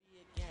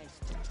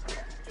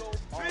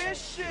man,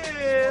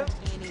 shit.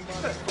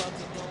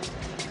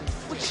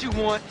 What you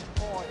want?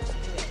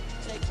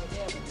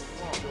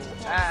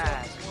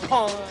 Ass,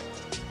 punk.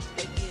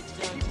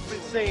 You've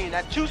been saying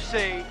that you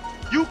say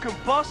you can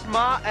bust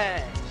my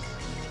ass.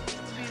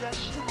 See that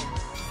shit?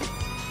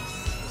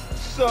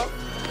 Sup?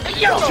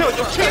 Hey, yo!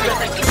 Chill.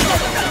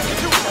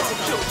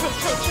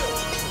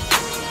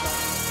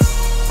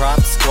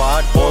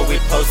 PropSquad, boy, we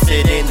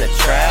posted in the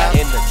trap.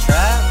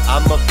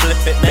 I'ma flip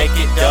it, make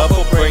it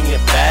double, bring it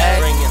back.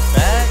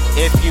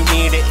 If you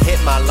need it, hit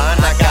my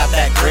line, I got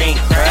that green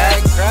crack.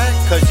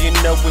 Cause you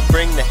know we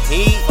bring the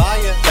heat.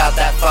 Got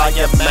that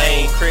fire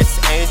main. Chris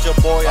Angel,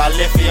 boy, I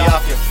lift you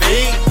off your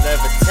feet.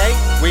 Levitate.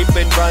 We've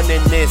been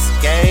running this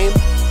game.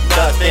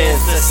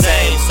 Nothing's the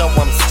same, so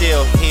I'm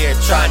still here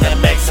trying to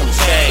make some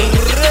change.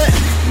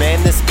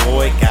 Man, this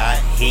boy got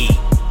heat.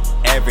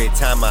 Every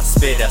time I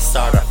spit, I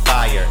start a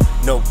fire.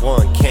 No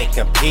one can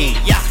compete.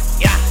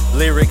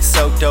 Lyrics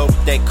so dope,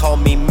 they call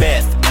me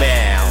Meth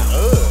Mal.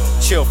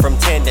 Chill from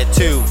 10 to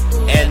 2,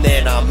 and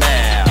then I'm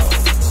out.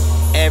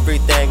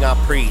 Everything I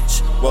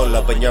preach will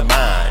open your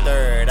mind.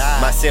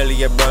 My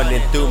cilia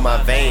running through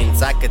my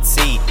veins, I could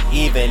see.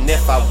 Even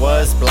if I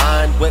was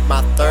blind, with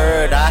my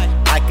third eye,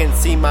 I can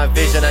see my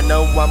vision. I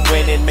know I'm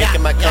winning,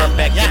 making my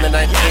comeback in the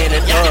 19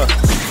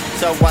 and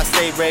so I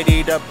stay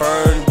ready to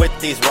burn with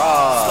these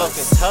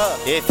raws.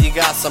 If you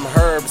got some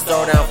herbs,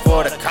 throw down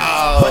for the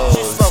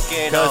cause.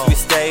 Cause we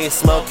stay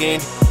smoking,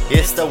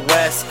 it's the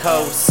West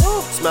Coast.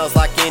 Smells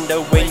like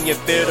Indo when you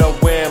feel the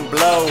wind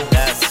blow.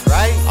 That's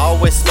right.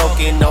 Always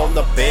smoking on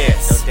the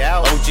best. No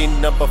doubt. OG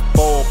number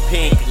 4,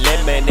 pink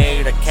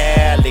lemonade or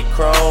Cali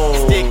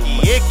Chrome.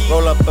 Sticky icky.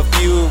 Roll up a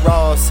few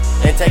raws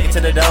and take it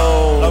to the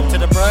dome. Low to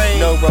the brain.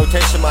 No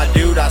rotation, my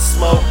dude, I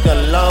smoke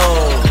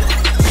alone.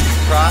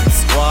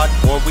 PropSquad,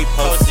 boy, we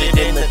posted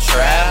in the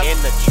trap.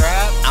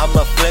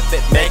 I'ma flip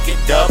it, make it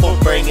double,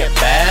 bring it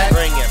back.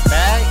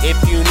 If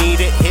you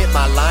need it, hit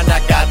my line, I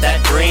got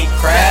that green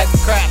crack.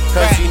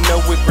 Cause you know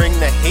we bring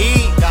the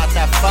heat. Got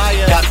that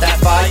fire,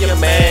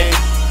 man.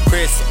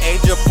 Chris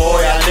Angel,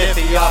 boy, I lift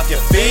you off your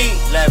feet.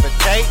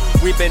 Levitate,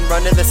 we've been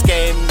running this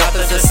game,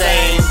 nothing's the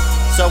same.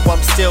 So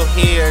I'm still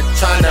here,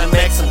 trying to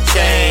make some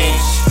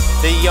change.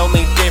 The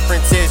only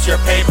difference is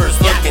your paper's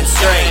looking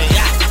strange.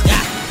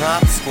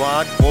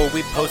 PropSquad, boy,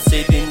 we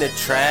posted in the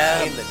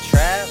trap.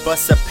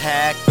 Bust a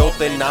pack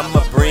open,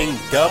 I'ma bring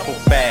double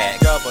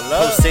back.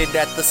 Posted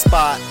at the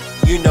spot,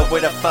 you know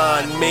where to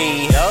find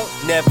me.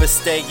 Never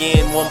stay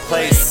in one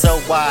place, so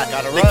I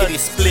lickety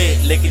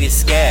split, lickety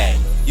scat.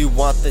 You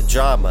want the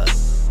drama,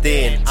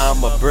 then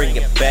I'ma bring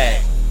it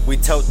back. We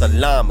told the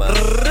llama,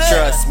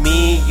 trust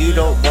me, you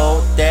don't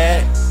want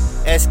that.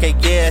 SK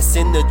gas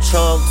in the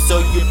trunk, so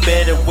you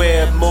better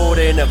wear more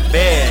than a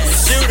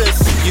vest.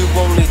 You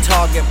only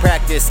target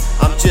practice,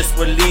 I'm just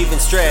relieving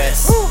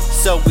stress.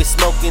 So we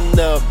smoking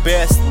the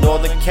best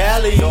Northern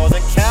Cali.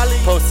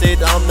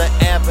 Posted on the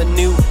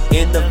avenue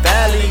in the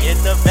valley.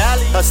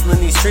 Hustling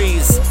these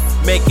trees,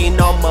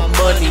 making all my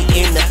money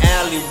in the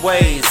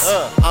alleyways.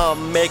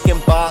 I'm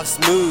making boss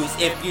moves.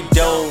 If you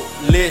don't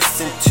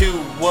listen to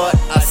what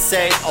I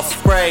say, I'll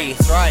spray.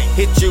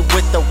 Hit you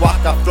with the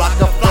waka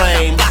flocka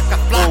flame.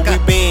 We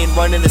been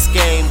running this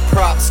game,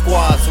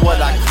 PropSquad's what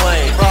I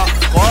claim.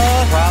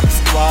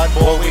 PropSquad,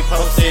 boy, we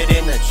posted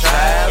in the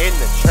trap.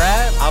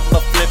 I'ma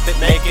flip it,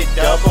 make it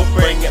double,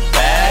 bring it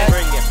back.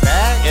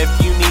 If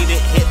you need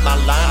it, hit my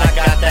line, I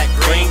got that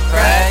green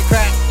crack.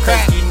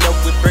 Cause you know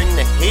we bring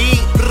the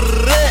heat.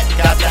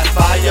 Got that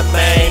fire,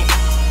 man.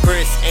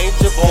 Chris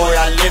Angel, boy,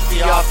 I lift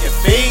you off your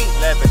feet.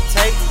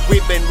 Levitate,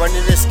 we've been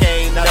running this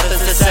game,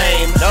 nothing's the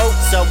same.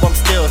 So I'm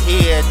still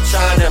here,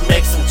 trying to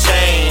make some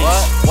change.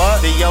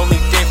 The only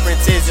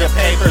difference is your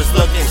paper's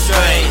looking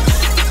strange.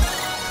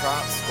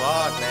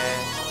 PropSquad, man,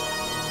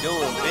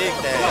 doing big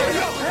things.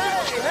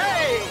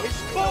 Hey,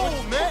 it's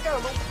cool, man.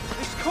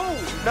 It's cool.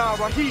 Nah,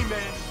 Raheem,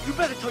 man, you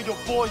better tell your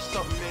boy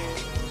something, man.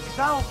 Cause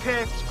I don't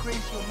care if it's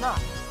crazy or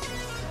not.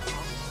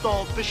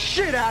 Stomp the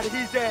shit out of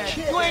his ass.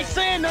 You ain't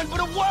saying nothing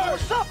but a word.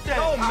 What's up, then?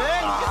 No,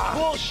 man, you get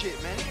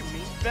bullshit, man. It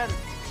means better.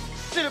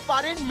 Shit, if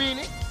I didn't mean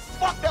it,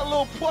 fuck that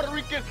little Puerto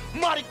Rican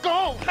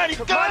maricon.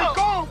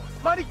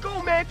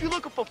 Maricon, man. If you're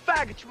looking for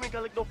faggots, you ain't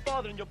got like no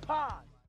father in your pod.